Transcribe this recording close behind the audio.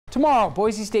Tomorrow,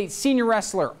 Boise State Senior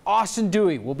wrestler Austin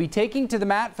Dewey will be taking to the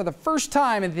mat for the first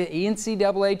time in the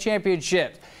NCAA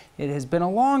Championship. It has been a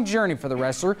long journey for the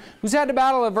wrestler, who's had to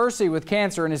battle adversity with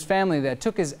cancer in his family that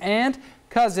took his aunt,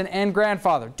 cousin, and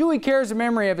grandfather. Dewey carries a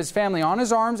memory of his family on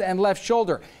his arms and left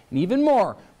shoulder, and even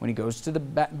more when he goes to the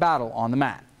battle on the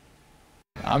mat.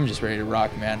 I'm just ready to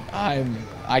rock, man.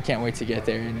 I can't wait to get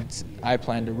there, and I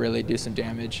plan to really do some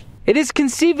damage. It is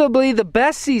conceivably the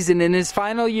best season in his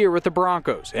final year with the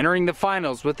Broncos, entering the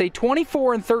finals with a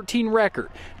 24-13 record.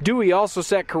 Dewey also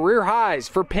set career highs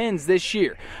for pins this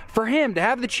year. For him to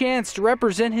have the chance to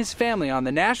represent his family on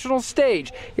the national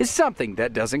stage is something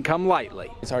that doesn't come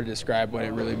lightly. It's hard to describe what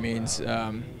it really means.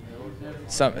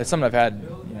 It's something I've had,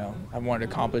 I've wanted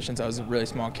to accomplish since I was a really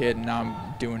small kid, and now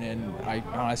I'm doing it, and I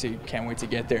honestly can't wait to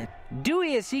get there.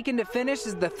 Dewey is seeking to finish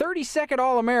as the 32nd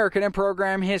All-American in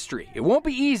program history. It won't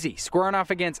be easy squaring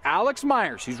off against Alex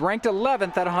Myers, who's ranked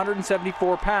 11th at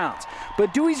 174 pounds.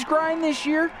 But Dewey's grind this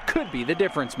year could be the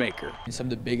difference maker. Some of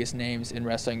the biggest names in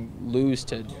wrestling lose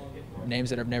to names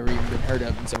that I've never even been heard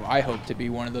of, and so I hope to be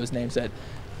one of those names that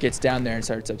gets down there and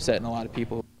starts upsetting a lot of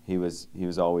people. He was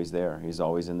always there. He was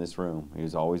always in this room. He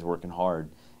was always working hard.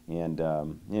 And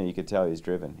you could tell he was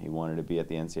driven. He wanted to be at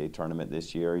the NCAA tournament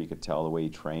this year. You could tell the way he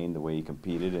trained, the way he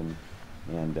competed, and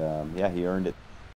yeah, he earned it.